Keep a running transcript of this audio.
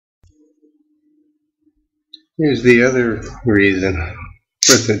Here's the other reason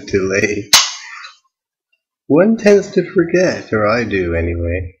for the delay. One tends to forget, or I do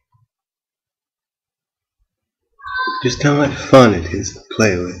anyway, just how much fun it is to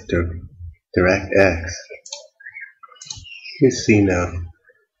play with DirectX. Let's see now.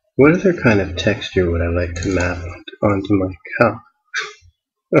 What other kind of texture would I like to map onto my cup?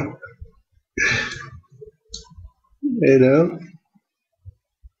 You know?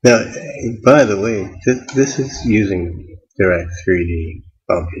 Now, by the way, this is using Direct3D,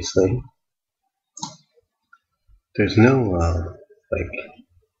 obviously. There's no, like,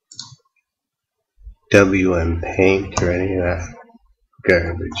 WM Paint or any of that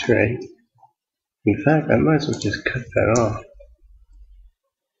garbage, right? In fact, I might as well just cut that off.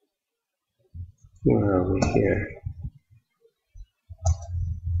 Where are we here?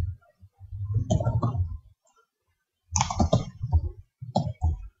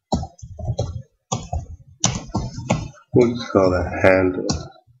 We'll just call that handle.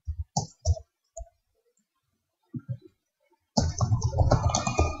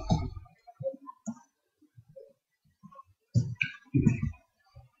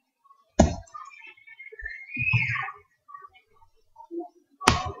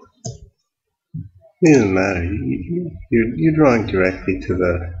 It doesn't matter. You're drawing directly to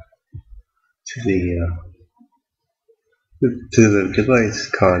the device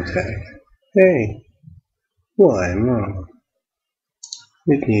contact. Hey, why I'm wrong?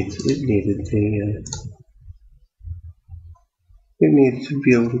 It needed to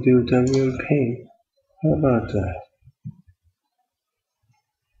be able to do WM Paint. How about that?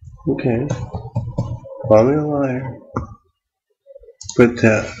 Okay, call me a liar. But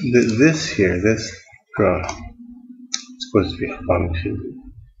this draw, it's supposed to be a function.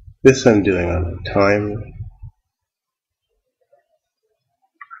 This I'm doing on a timer.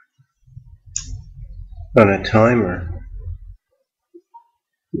 On a timer.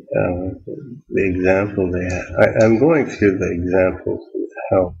 The example they have. I'm going through the examples with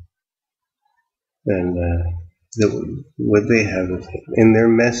help. And what they have is in their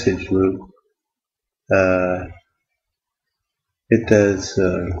message loop, it does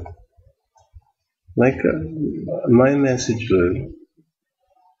like my message loop,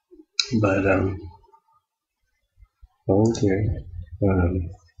 but oh dear,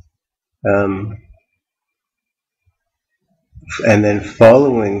 and then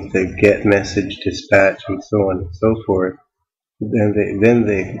following the get message dispatch and so on and so forth, then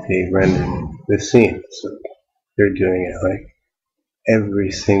they render the scene. So they're doing it like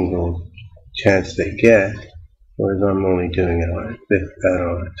every single chance they get, whereas I'm only doing it like that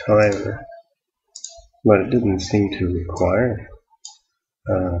on a timer. But it didn't seem to require.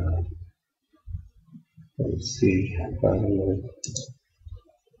 Let's see. I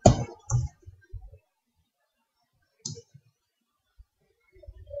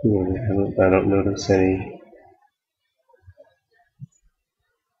don't notice any.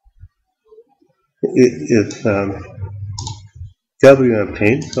 If WM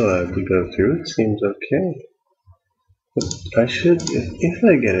Paint's allowed to go through, it seems okay. But I should, if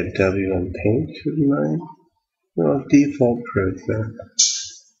I get a WM Paint, shouldn't I? Well, default process.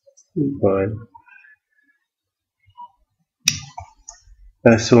 Fine.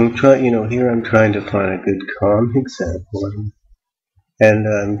 So I'm trying, here I'm trying to find a good calm example. And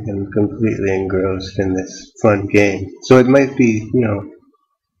I'm completely engrossed in this fun game. So it might be,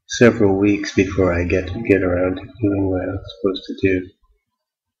 several weeks before I get around to doing what I was supposed to do.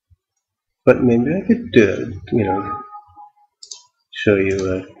 But maybe I could show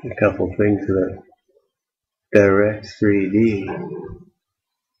you a couple things that Direct3D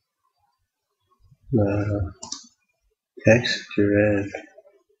texture as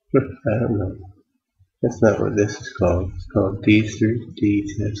I don't know. That's not what this is called. It's called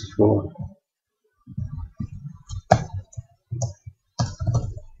D3-D test 4.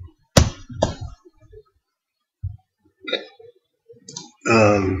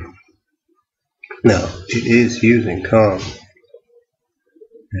 Now it is using COM,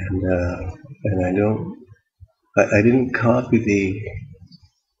 and I didn't copy the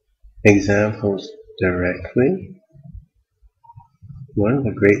examples directly. One of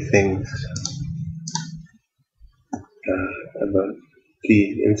the great things about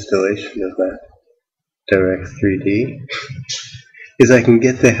the installation of that Direct3D is I can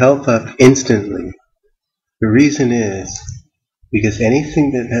get the help up instantly. The reason is because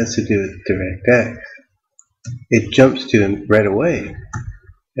anything that has to do with DirectX, it jumps to him right away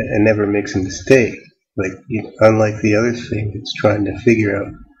and never makes a mistake. Like, unlike the other thing, it's trying to figure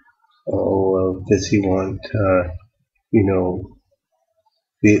out, oh, well, does he want,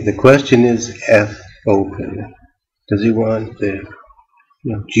 the question is open? Does he want the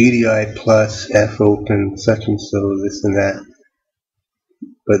GDI plus F open such and so, this and that?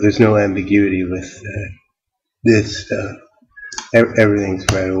 But there's no ambiguity with this stuff. Everything's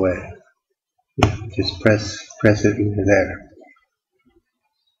right away. Just press it into there.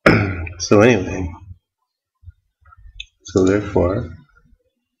 So anyway, so therefore,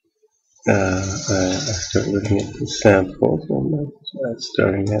 I start looking at the samples. I'm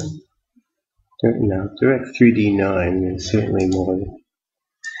starting at now. Direct 3D9 is certainly more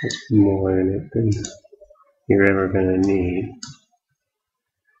in it than you're ever going to need.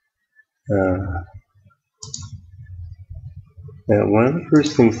 Now, one of the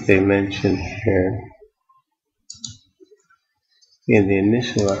first things they mentioned here in the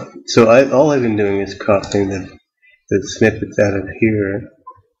initial, so all I've been doing is copying the snippets out of here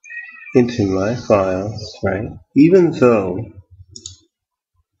into my files, right? Even though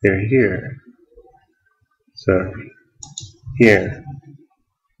they're here. So here,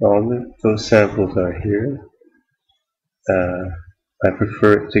 all those samples are here. I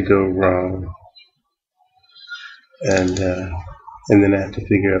prefer it to go wrong, and then I have to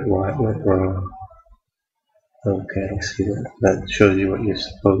figure out why it went wrong. Okay, see that shows you what you're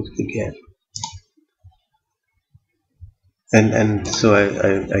supposed to get. And so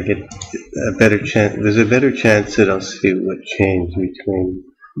I get a better chance. There's a better chance that I'll see what changed between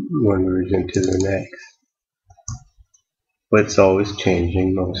one version to the next. What's always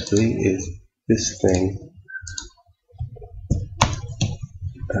changing mostly is this thing.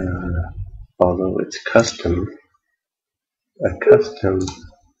 Although it's custom, a custom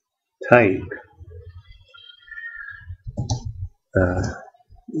type,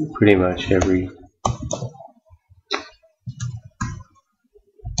 pretty much every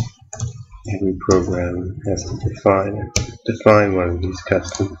program has to define one of these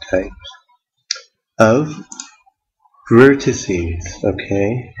custom types of vertices.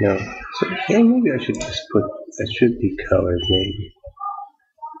 Okay, now so maybe I should just put that should be colored maybe.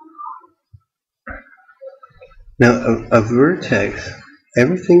 Now a vertex,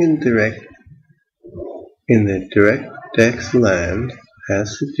 everything in the DirectX land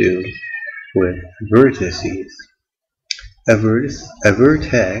has to do with vertices. A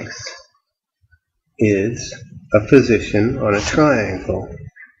vertex is a position on a triangle.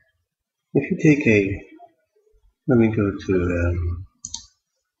 If you take let me go to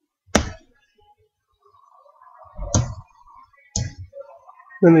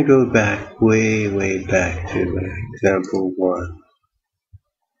let me go back way back to example 1.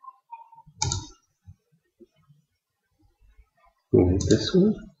 This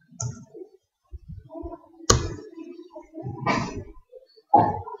one.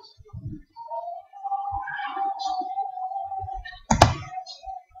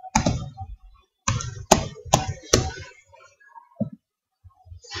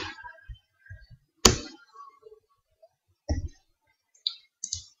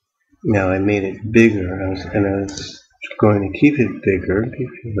 Now I made it bigger, I was going to keep it bigger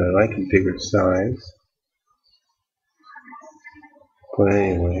because I like a bigger size. But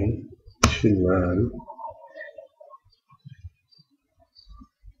anyway, it should run.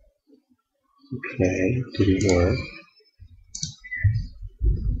 Okay, didn't work.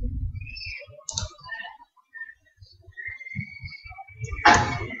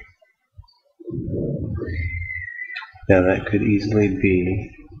 Now that could easily be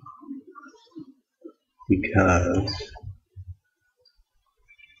because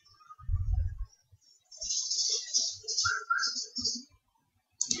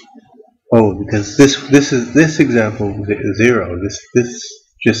because this example 0. This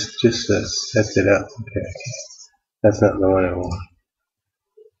just sets it up. Okay, that's not the one I want.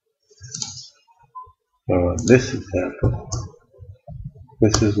 I want this example.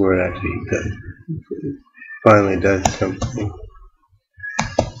 This is where it actually finally does something.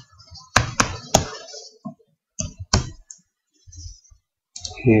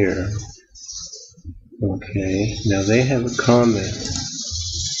 Here. Okay, now they have a comment.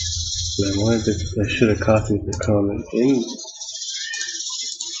 I should have copied the comment in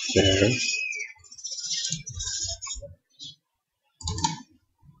there.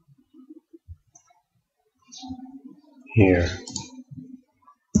 Here.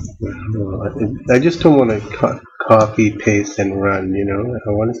 I just don't want to copy, paste, and run, you know.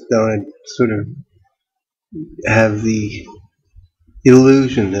 I want to sort of have the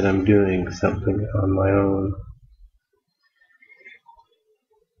illusion that I'm doing something on my own.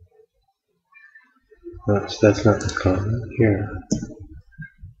 That's not the comment here.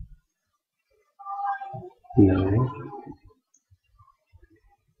 No.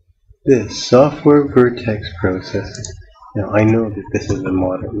 this? Software vertex processing. Now I know that this is a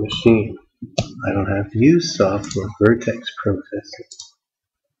modern machine. I don't have to use software vertex processing.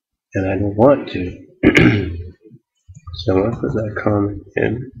 And I don't want to. So I'm going to put that comment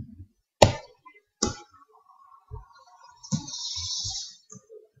in.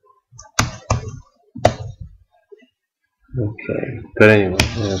 Okay, but anyway,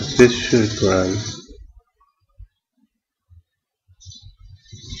 this should run.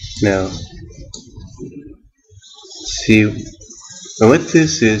 Now, see, what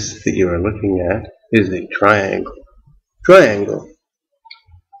this is that you are looking at is a triangle.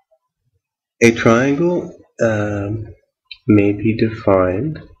 A triangle may be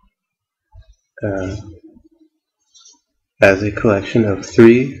defined as a collection of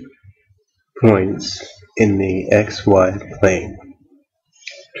 3 points in the xy plane.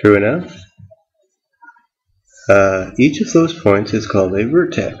 True enough? Each of those points is called a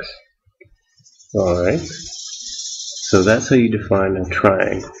vertex. Alright, so that's how you define a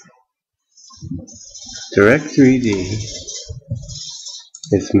triangle. Direct 3D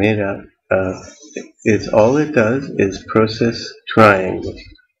is made up of, all it does is process triangles.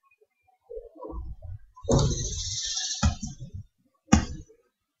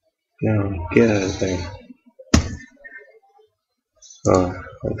 Now, get out of there. Oh,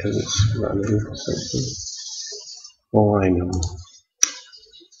 because it's running or something. Oh, I know.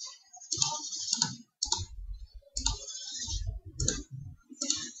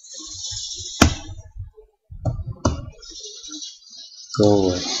 Go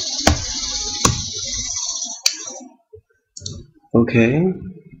away. Okay,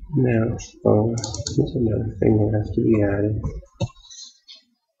 now, here's another thing that has to be added.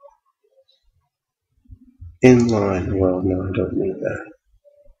 Inline, well, no, I don't need that.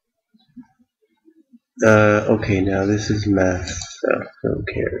 Okay, now this is math stuff, I don't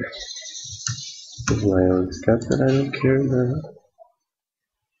care. This is my own stuff that I don't care about.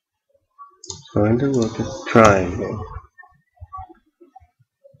 Going to look at the triangle.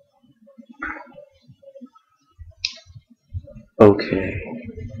 Okay.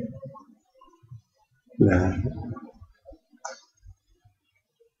 Now,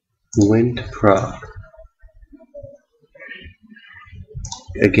 wind prop.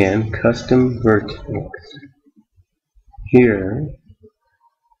 Again, custom vertex. Here,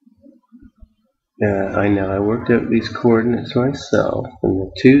 I know I worked out these coordinates myself, and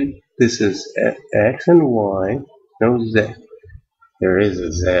the two, this is x and y, no z. There is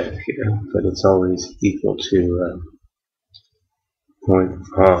a z here, but it's always equal to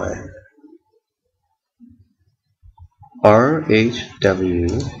 0.5. RHW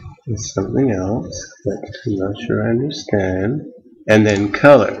is something else that I'm not sure I understand. And then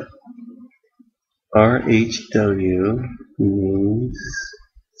color. RHW means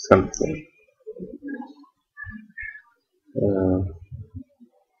something.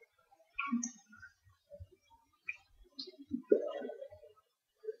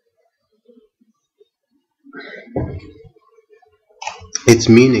 Its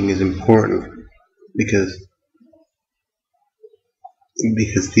meaning is important because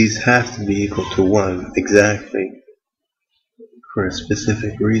these have to be equal to 1 exactly for a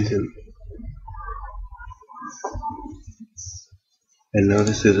specific reason. And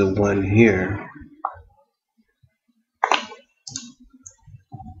notice there's a 1 here.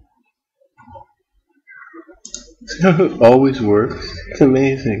 So it always works. It's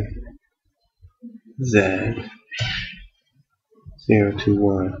amazing. Z 0 to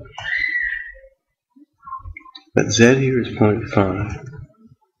 1. But Z here is 0.5.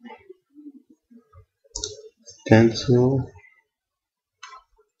 Stencil.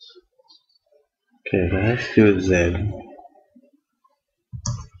 Okay, that has to do with Z.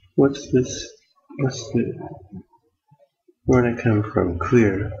 What's this? Where'd it come from?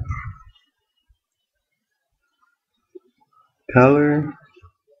 Clear. Color.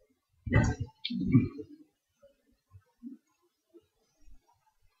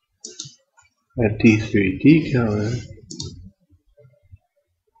 A D3 color,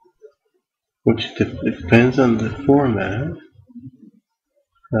 which depends on the format.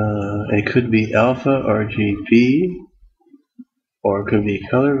 It could be alpha RGB, or it could be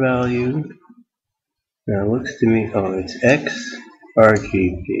color value. Now it looks to me, oh, it's X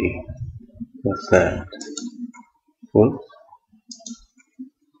RGB. What's that? Whoops.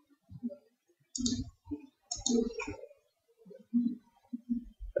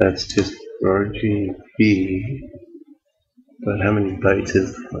 That's just RGB. But how many bytes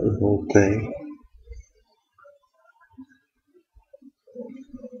is the whole thing?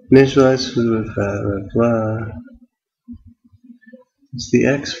 Initialize with blah blah blah. What's the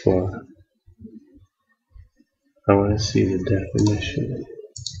X for? I want to see the definition.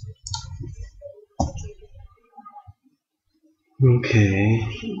 Okay.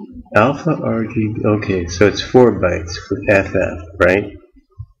 Alpha RGB. Okay, so it's 4 bytes with FF, right?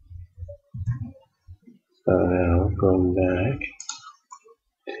 So now going back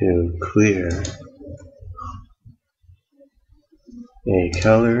to clear a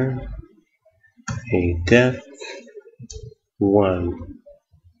color, a depth 1.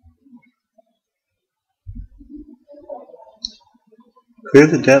 Clear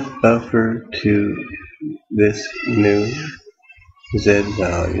the depth buffer to this new Z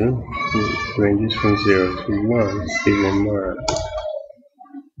value. It ranges from 0 to 1. See remark.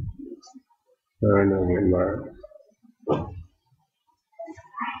 Or no remark.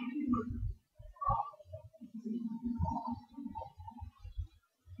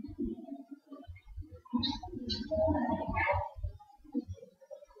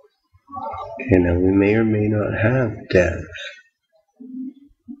 Okay, now we may or may not have depth.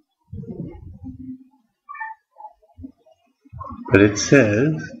 But it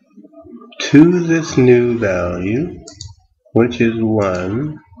says, to this new value, which is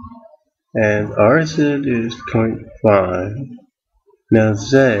 1, and RZ is 0.5. Now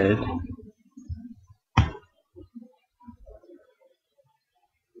Z,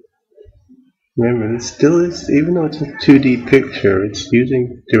 remember this still is, even though it's a 2D picture, it's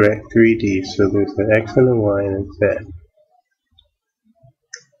using direct 3D, so there's an X and a Y and a Z.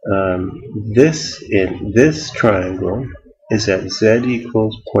 This triangle is at Z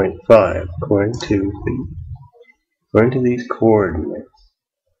equals 0.5 according to these coordinates.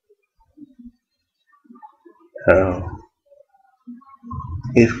 Now,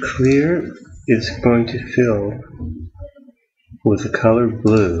 if clear is going to fill with the color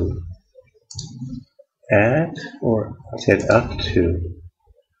blue at, or I said up to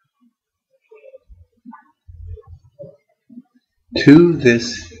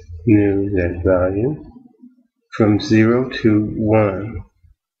this new Z value from 0 to 1.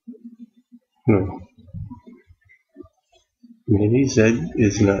 Maybe Z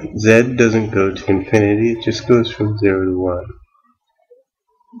is not. Z doesn't go to infinity, it just goes from 0 to 1.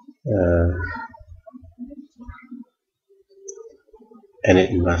 And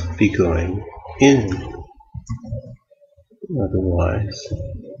it must be going in.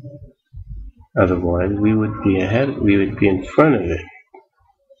 Otherwise we would be ahead, we would be in front of it.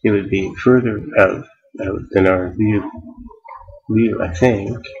 It would be further out than our view, I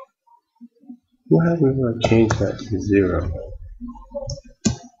think. What happens if I change that to 0?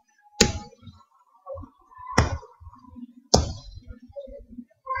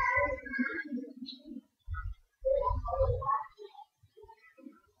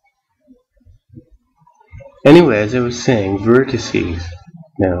 Anyway, as I was saying, vertices.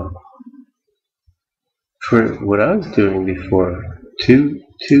 Now, for what I was doing before,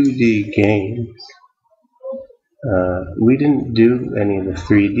 2D games, we didn't do any of the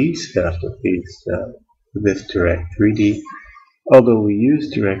 3D stuff with this Direct 3D, although we use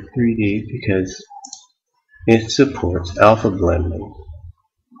Direct 3D because it supports alpha blending.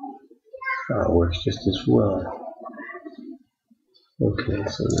 It works just as well. Okay,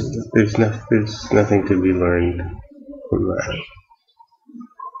 so there's nothing to be learned from that.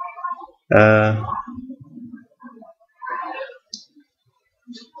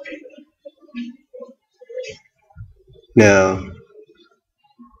 Now,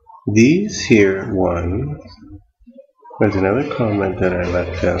 these here ones, there's another comment that I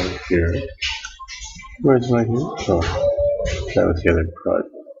left down here. Where's my here? Oh, that was the other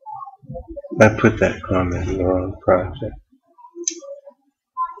project. I put that comment in the wrong project.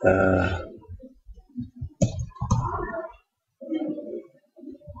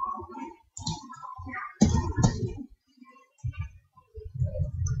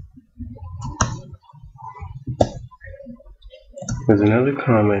 There's another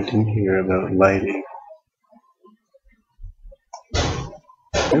comment in here about lighting.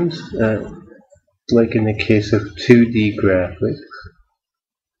 Like in the case of 2D graphics,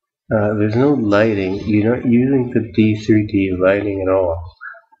 there's no lighting. You're not using the D3-D lighting at all.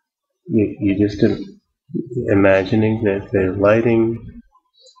 You're just imagining that the lighting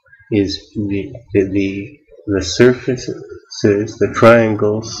is the surfaces, the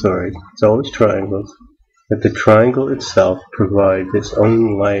triangles, sorry, it's always triangles, that the triangle itself provides its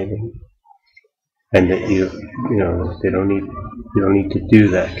own lighting, and that you don't need to do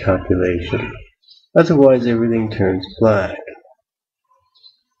that calculation. Otherwise, everything turns black.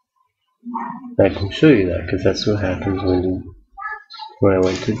 I can show you that because that's what happens when I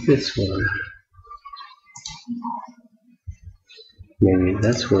went to this one. Maybe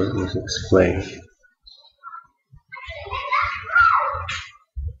that's where it was explained.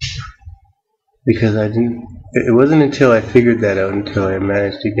 Because it wasn't until I figured that out until I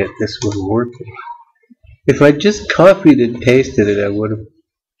managed to get this one working. If I just copied and pasted it, it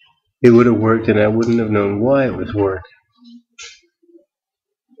would have worked, and I wouldn't have known why it was working.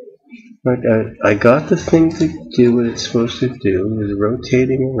 But I got the thing to do what it's supposed to do. It was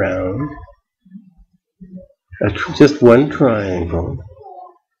rotating around. Just one triangle.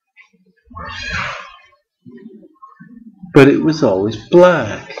 But it was always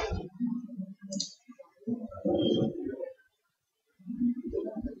black.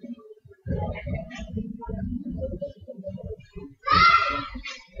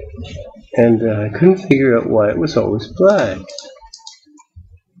 And I couldn't figure out why it was always black.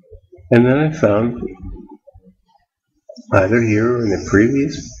 And then I found, either here or in the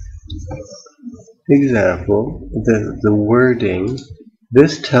previous example, the wording.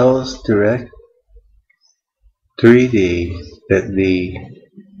 This tells Direct 3D that the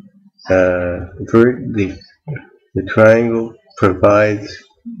triangle provides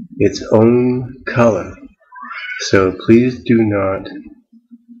its own color. So please do not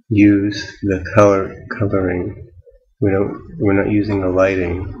use the coloring. We're not using the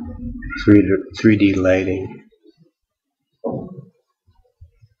lighting, 3D lighting.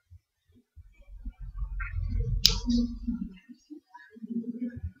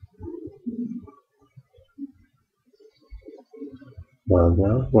 Blah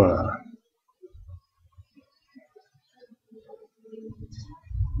blah blah.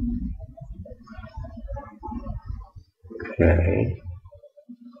 Okay.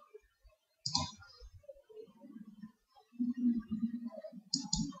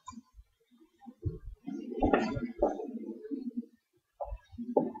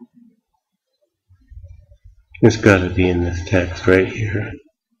 It's got to be in this text right here.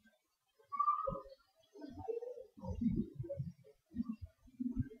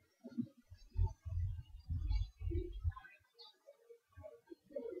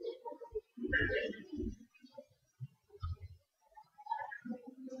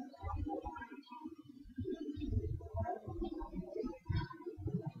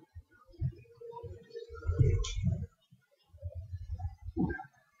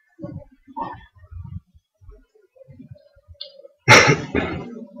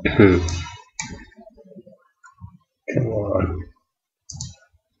 Come on.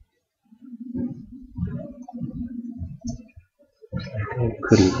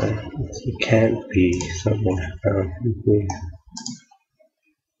 It can't be something I found here.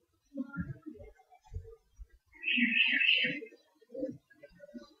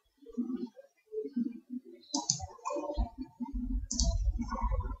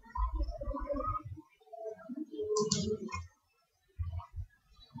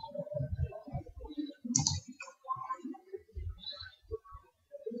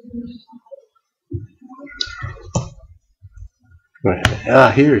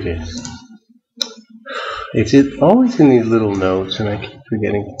 Right. Here it is. It's always in these little notes, and I keep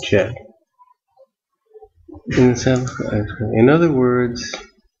forgetting to check. In other words,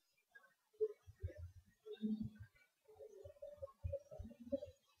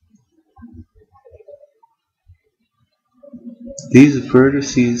 these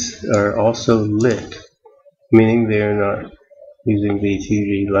vertices are also lit, meaning they are not using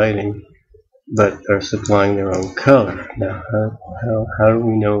D3 lighting, but are supplying their own color. Now, how do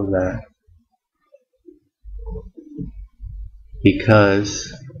we know that?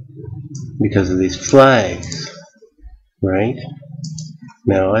 Because of these flags, right?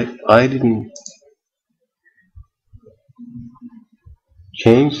 Now, I didn't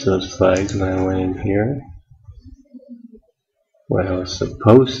change those flags when I went in here. What I was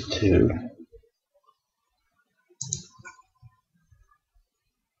supposed to.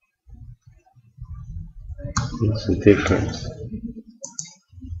 What's the difference?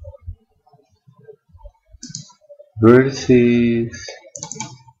 Vertices.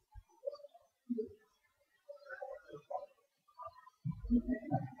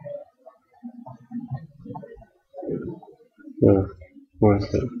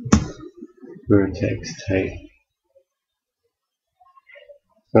 What's the vertex type?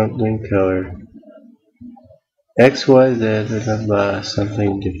 Something color. X, Y, Z, blah, blah,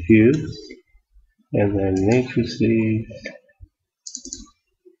 something diffuse. And then matrices.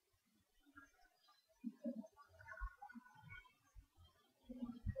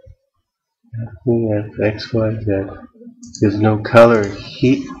 We have X, Y, Z. There's no color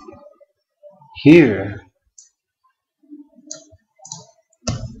here.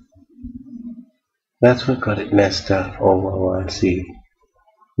 That's what got it messed up. Oh, well, I see.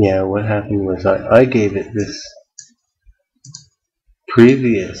 Yeah, what happened was I gave it this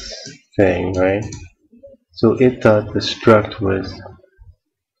previous thing, right? So it thought the struct was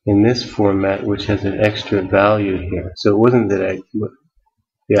in this format, which has an extra value here. So it wasn't that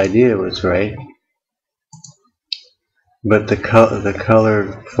the idea was right, but the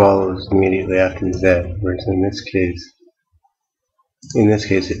color follows immediately after Z, whereas in this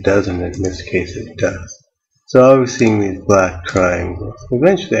case it doesn't, in this case it does. So I was seeing these black triangles.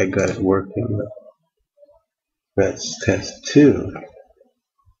 Eventually I got it working. That's test 2, I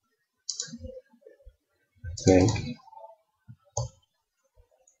think.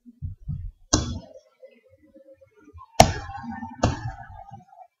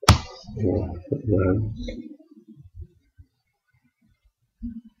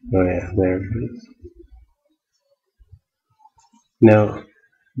 Oh yeah, there it is. Now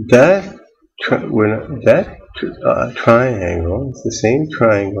that triangle is the same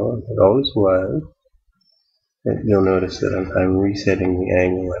triangle as it always was. And you'll notice that I'm resetting the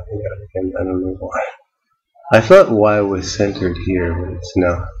angle every now and again. I don't know why. I thought Y was centered here, but it's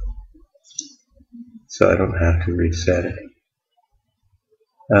not. So I don't have to reset it.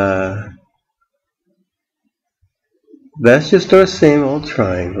 That's just our same old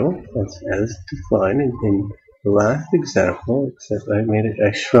triangle as defined in the last example, except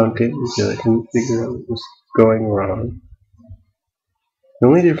I shrunk it because I couldn't figure out what was going wrong. The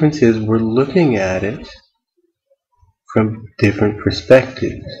only difference is we're looking at it from different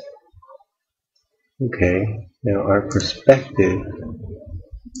perspectives. Okay, now our perspective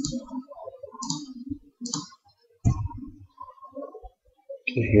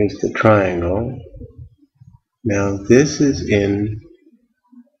here's the triangle. Now this is in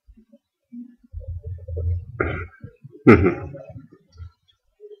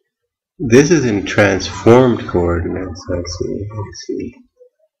this is in transformed coordinates. I see.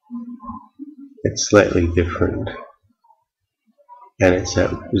 It's slightly different. And it's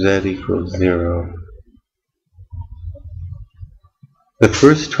at Z equals 0. The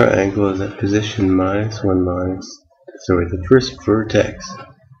first triangle is at position -1, the first vertex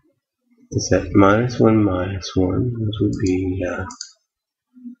is at -1, -1. Those would be -1,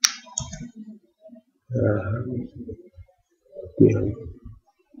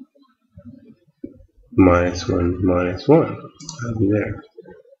 -1. That'll be there.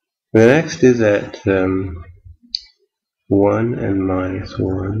 The next is at 1 and -1, so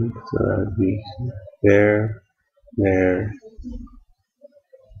that would be there,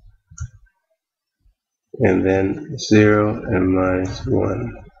 and then 0 and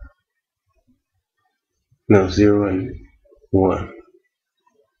 -1. No, 0 and 1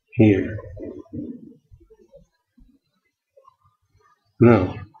 here.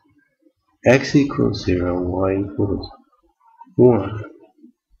 No, x equals 0, y equals 1.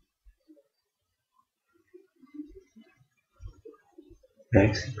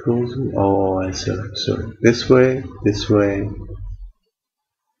 X equals, sorry, this way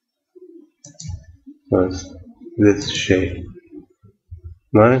was this shape.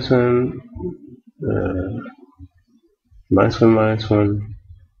 -1, -1, -1,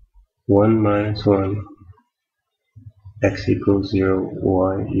 1, -1, x equals 0,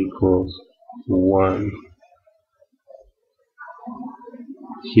 y equals 1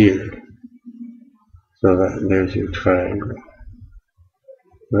 here. So there's your triangle.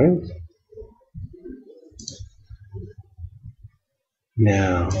 Right?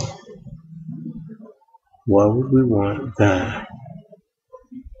 Now, why would we want that?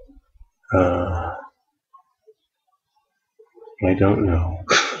 I don't know.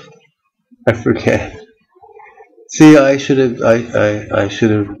 I forget. See, I should have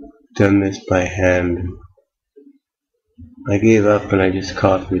done this by hand. I gave up and I just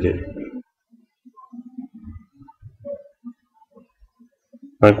copied it.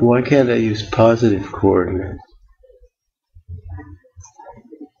 Like, why can't I use positive coordinates?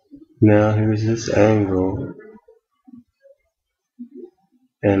 Now here's this angle,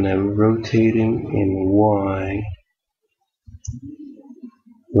 and I'm rotating in Y,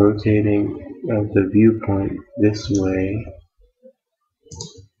 rotating the viewpoint this way,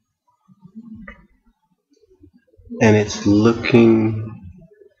 and it's looking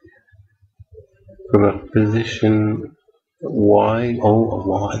from a position Y. Oh,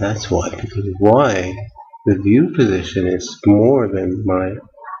 Y, that's why, because Y, the view position is more than my,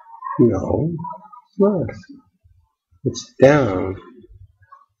 no, it's not. It's down.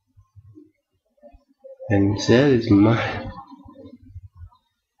 And Z is my,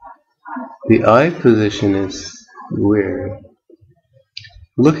 the I position is where?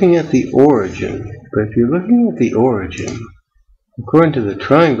 Looking at the origin, But if you're looking at the origin, according to the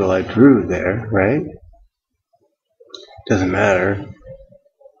triangle I drew there, right? Doesn't matter.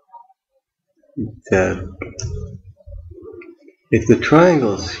 If the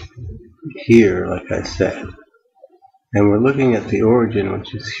triangle's here, like I said, and we're looking at the origin,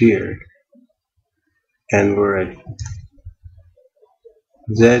 which is here, and we're at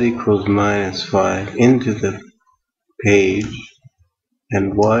z equals minus 5 into the page,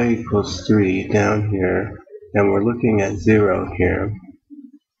 and y equals 3 down here, and we're looking at 0 here,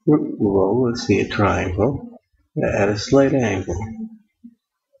 well, let's see a triangle at a slight angle.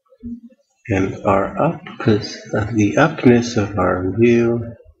 And the upness of our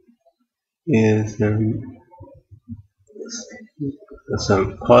view is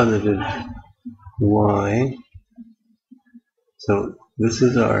some positive y. So this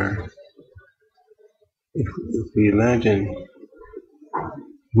is our, if we imagine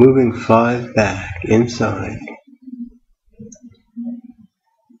moving 5 back inside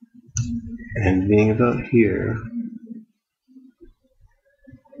and being about here,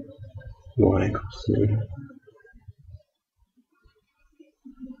 y equals 3.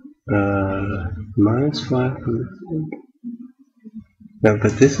 Minus 5. No,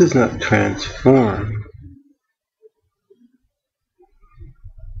 but this is not transformed.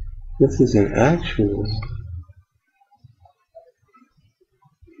 This is an actual.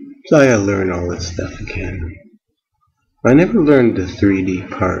 So I gotta learn all this stuff again. I never learned the 3D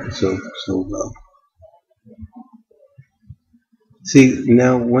part so well. See,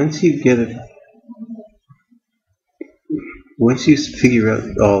 now once you figure out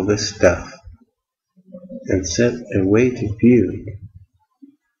all this stuff and set a way to view,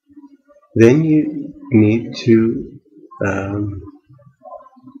 then you need to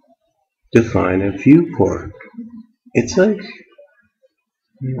define a viewport. It's like,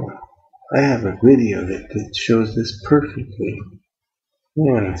 I have a video that shows this perfectly.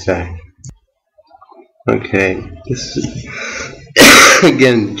 Hang on a sec. Okay, this is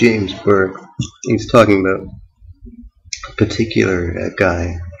again James Burke. He's talking about a particular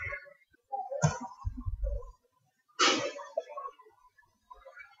guy.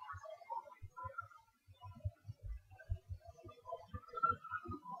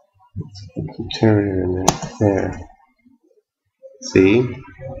 Let's turn it a minute there. See?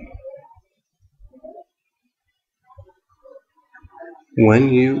 When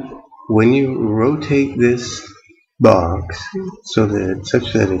you rotate this box so that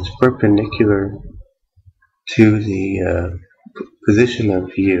such that it's perpendicular to the position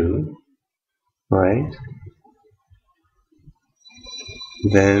of view, right?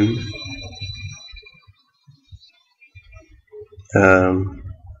 Then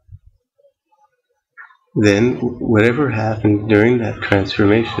whatever happens during that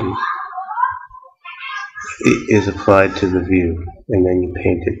transformation is applied to the view, and then you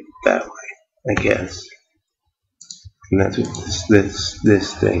paint it that way, I guess. And that's what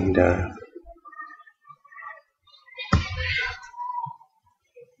this thing does.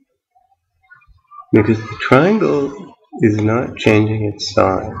 Because the triangle is not changing its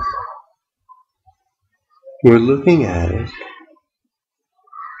size. We're looking at it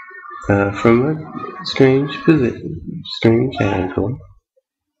from a strange angle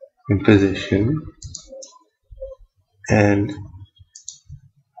and position, and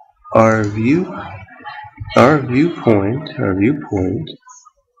our viewpoint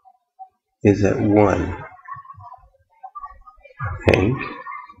is at 1, I think.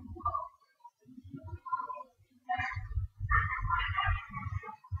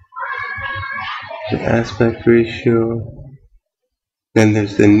 The aspect ratio. Then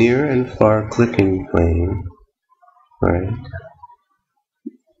there's the near and far clipping plane, right?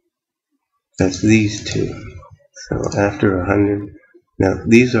 That's these two. So after 100, now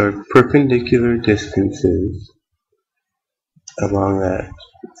these are perpendicular distances along that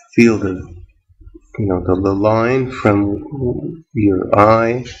field of, the line from your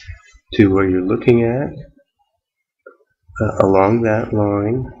eye to where you're looking at. Along that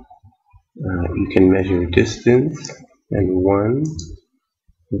line, you can measure distance, and 1.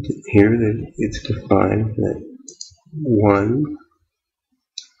 Here it's defined that 1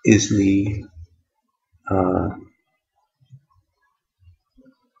 is the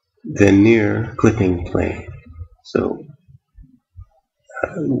near clipping plane. So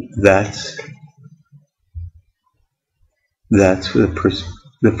that's the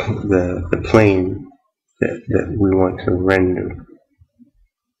plane that we want to render.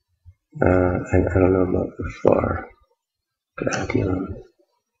 And I don't know about the far, but I can.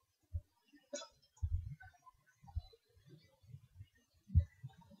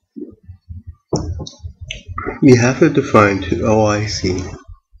 You have to define two. Oh, I see.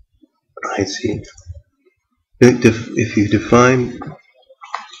 I see. If you define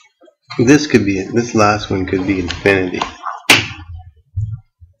this, this last one could be infinity.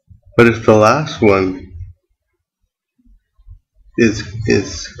 But if the last one is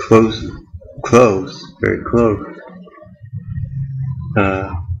close, very close,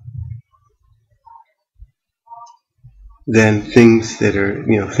 then things that are,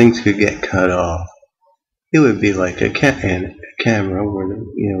 things could get cut off. It would be like a camera where,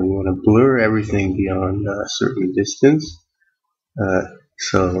 you want to blur everything beyond a certain distance.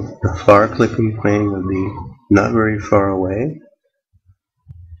 So the far clipping plane would be not very far away.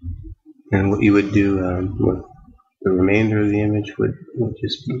 And what you would do with the remainder of the image would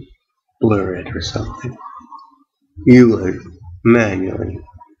just blur it or something. You would manually.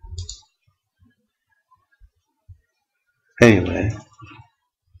 Anyway,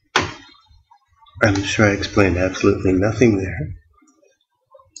 I'm sure I explained absolutely nothing there.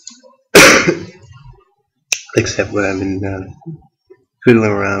 Except what I've been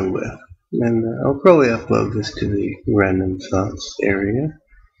fiddling around with. And I'll probably upload this to the random thoughts area.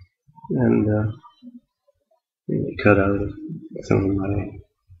 And maybe cut out some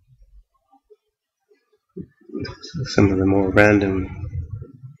of the more random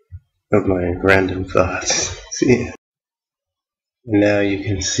of my random thoughts. See, now you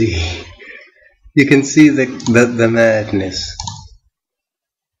can see the madness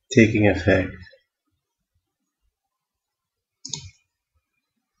taking effect.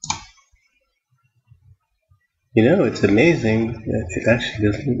 It's amazing that it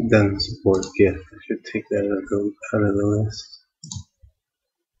actually doesn't support GIF. I should take that out of the list.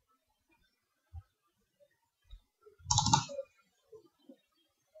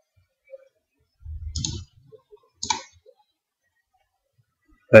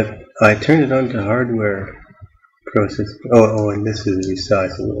 But I turned it on to hardware processing. Oh, and this is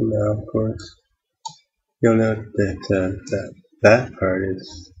resizable now, of course. You'll note that that part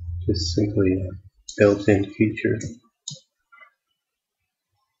is just simply a built-in feature.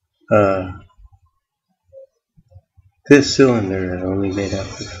 This cylinder is only made up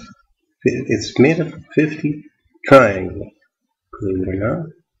of, it's made up of 50 triangles, believe it or not.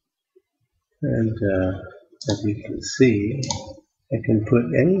 And as you can see, I can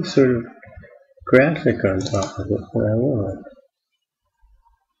put any sort of graphic on top of it that I want.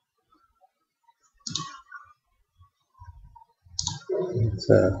 It's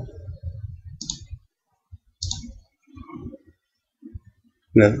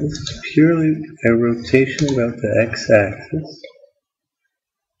now this is purely a rotation about the x-axis.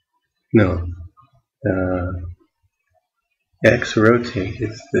 No, x rotate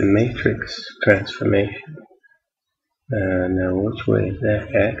is the matrix transformation. Now which way is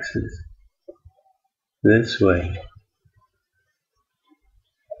that? X is this way.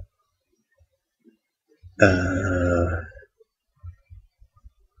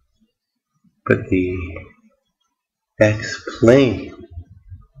 But the x-plane,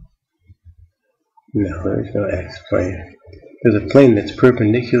 no, there's no x-plane. There's a plane that's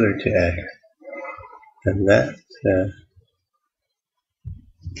perpendicular to x, and that's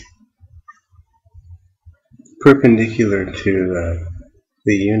perpendicular to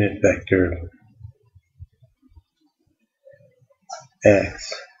the unit vector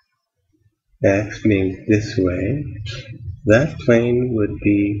x. X being this way. That plane would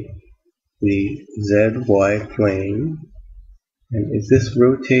be the ZY plane. And is this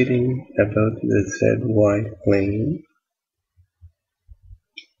rotating about the ZY plane?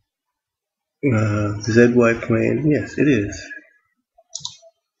 ZY plane, yes, it is.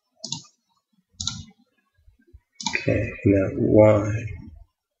 Okay, now Y.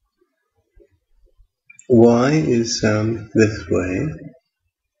 Y is this way.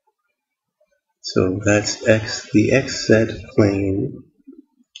 So that's X, the XZ plane,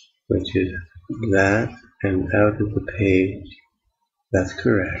 which is that, and out of the page. That's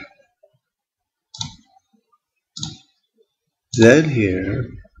correct. Z here,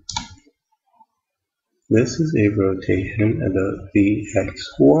 this is a rotation about the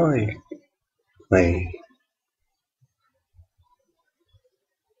XY plane.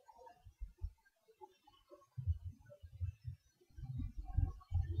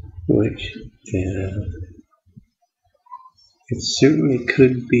 Which it certainly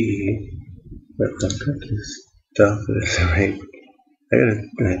could be, but I've got to stop this right. I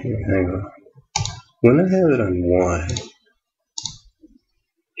gotta hang on. When I have it on Y,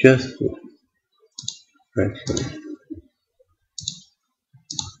 just actually,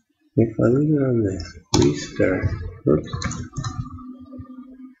 if I leave it on this, restart, oops.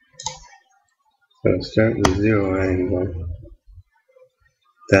 So start with 0 angle.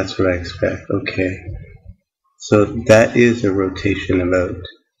 That's what I expect. Okay. So that is a rotation about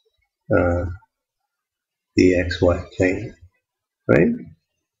the XY plane, right?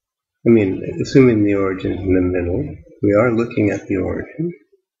 I mean, assuming the origin is in the middle, we are looking at the origin.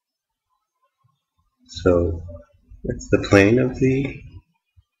 So it's the plane of the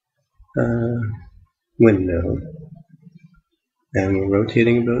window, and we're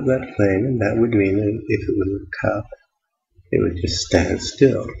rotating about that plane, and that would mean that if it was a cup, it would just stand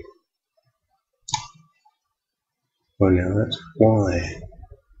still. Well, now that's Y,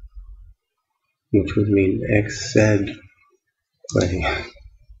 which would mean XZ plane.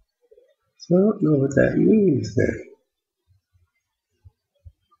 So I don't know what that means then.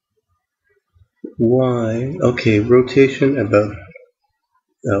 Y, okay, rotation about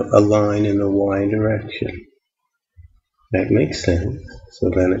a line in the Y direction. That makes sense. So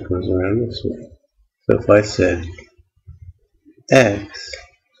then it goes around this way. So if I said X,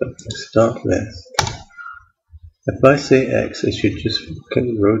 so if I stop this, if I say X, it should just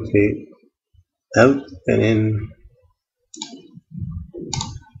rotate out and in,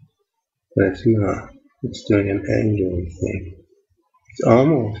 but it's not. It's doing an angular thing. It's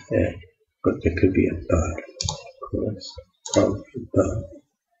almost X, but there could be a but, of course. Probably a but.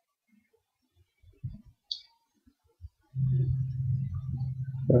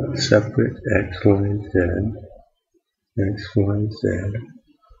 Separate X, Y, and Z. X, Y, and Z.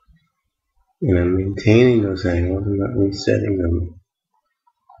 And I'm maintaining those angles, I'm not resetting them.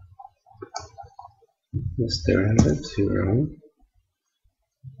 Let's start out at 0.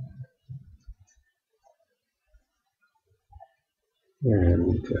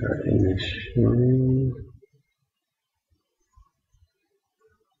 And initially,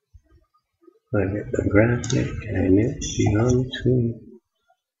 I get the graphic and its geometry.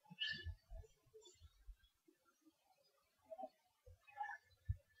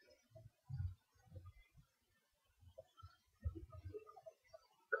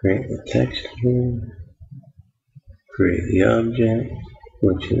 Create the texture. Create the object,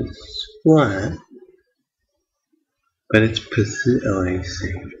 which is flat, but its position. Oh, I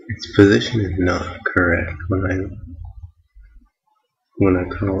see. Its position is not correct when I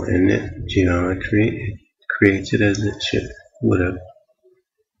call init geometry. It creates it as it would have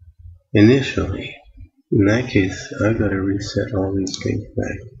initially. In that case, I've got to reset all these things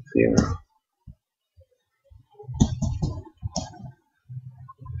back to 0.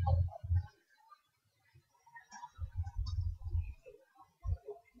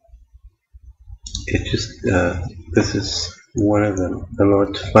 It just, this is one of the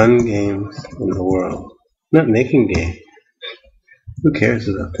most fun games in the world. Not making games. Who cares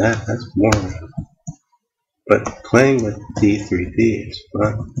about that? That's boring. But playing with D3D is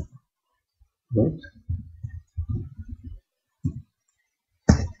fun. Oops.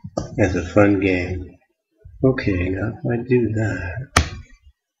 As a fun game. Okay, now if I do that, I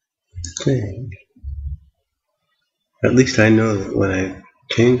think, at least I know that when I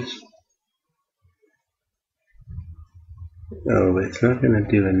change, oh, but it's not going to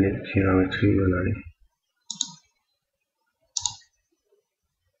do init geometry when I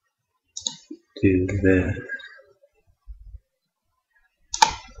do this.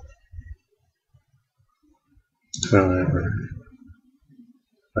 However,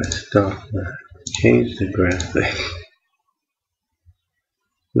 if I stop that, change the graphic,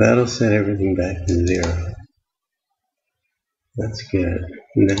 that'll set everything back to 0. That's good.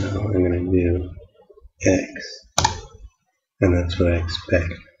 Now I'm going to do X, and that's what I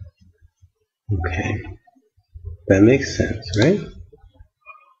expect. Okay, that makes sense, right?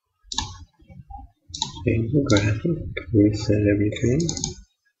 Change the graphic, reset everything,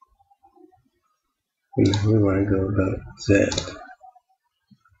 and now we want to go about Z.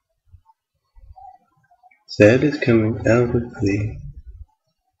 Z is coming out of the,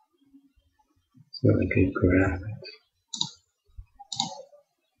 it's not a good graphic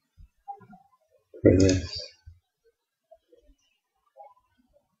for this.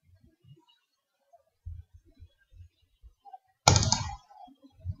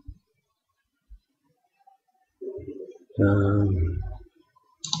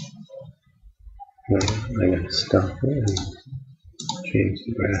 I gotta stop it and change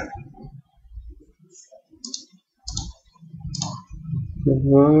the graphic. What's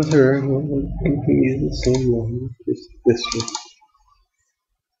wrong with her? We can use the same one, just this one.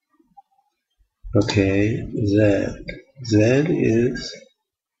 Okay, Z. Z is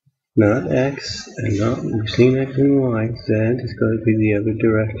not X, and not, we've seen X and Y. Z is going to be the other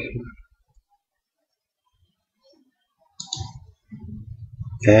direction.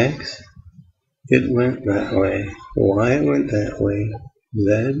 X It went that way. Why it went that way?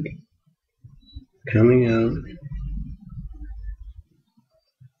 Z coming out.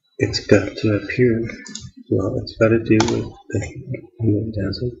 It's got to appear. Well, it's got to do with the heat, and it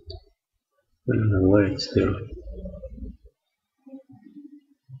doesn't. I don't know what it's doing.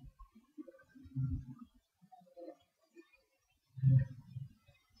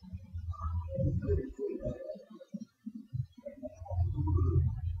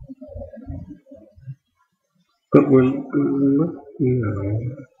 But no.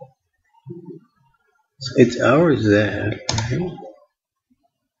 It's our Z, right?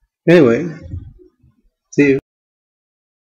 Anyway, see you.